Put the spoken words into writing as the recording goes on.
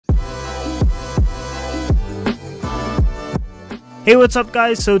Hey, what's up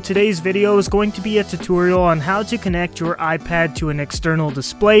guys? So today's video is going to be a tutorial on how to connect your iPad to an external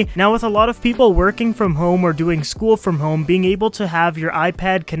display. Now, with a lot of people working from home or doing school from home, being able to have your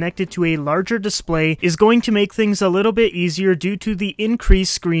iPad connected to a larger display is going to make things a little bit easier due to the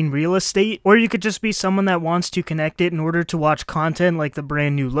increased screen real estate. Or you could just be someone that wants to connect it in order to watch content like the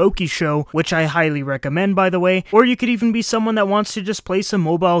brand new Loki show, which I highly recommend by the way. Or you could even be someone that wants to just play some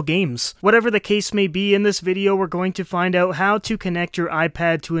mobile games. Whatever the case may be, in this video we're going to find out how to connect your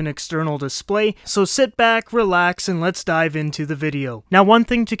iPad to an external display. So sit back, relax, and let's dive into the video. Now, one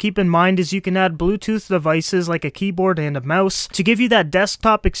thing to keep in mind is you can add Bluetooth devices like a keyboard and a mouse to give you that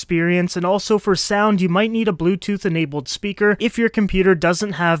desktop experience, and also for sound you might need a Bluetooth enabled speaker if your computer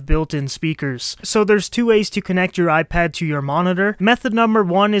doesn't have built-in speakers. So there's two ways to connect your iPad to your monitor. Method number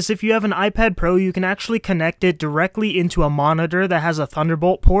one is if you have an iPad Pro, you can actually connect it directly into a monitor that has a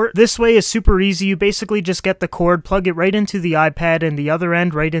Thunderbolt port. This way is super easy. You basically just get the cord, plug it right into the iPad, and the other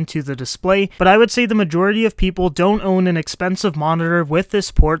end right into the display. But I would say the majority of people don't own an expensive monitor with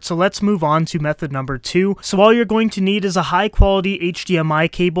this port, so let's move on to method number two. So all you're going to need is a high quality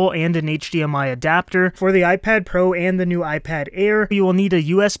HDMI cable and an HDMI adapter. For the iPad Pro and the new iPad Air, you will need a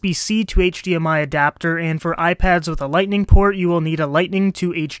USB-C to HDMI adapter, and for iPads with a Lightning port, you will need a Lightning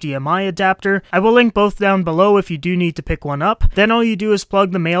to HDMI adapter. I will link both down below if you do need to pick one up. Then all you do is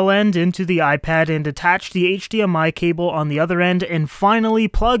plug the male end into the iPad and attach the HDMI cable on the other end, and finally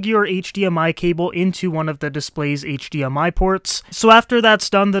plug your HDMI cable into one of the display's HDMI ports. So after that's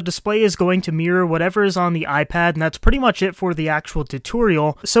done, the display is going to mirror whatever is on the iPad, and that's pretty much it for the actual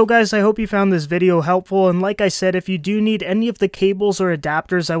tutorial. So guys, I hope you found this video helpful, and like I said, if you do need any of the cables or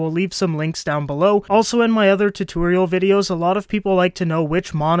adapters, I will leave some links down below. Also, in my other tutorial videos, a lot of people like to know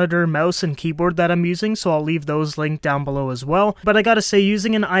which monitor, mouse, and keyboard that I'm using, so I'll leave those linked down below as well. But I gotta say,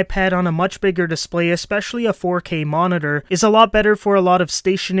 using an iPad on a much bigger display, especially a 4K monitor, is a lot better for a lot of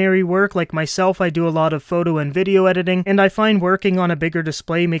stationary work. Like myself, I do a lot of photo and video editing, and I find working on a bigger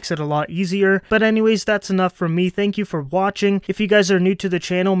display makes it a lot easier. But anyways, that's enough from me. Thank you for watching. If you guys are new to the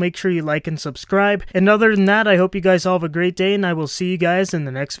channel, make sure you like and subscribe. And other than that, I hope you guys all have a great day, and I will see you guys in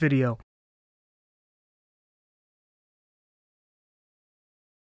the next video.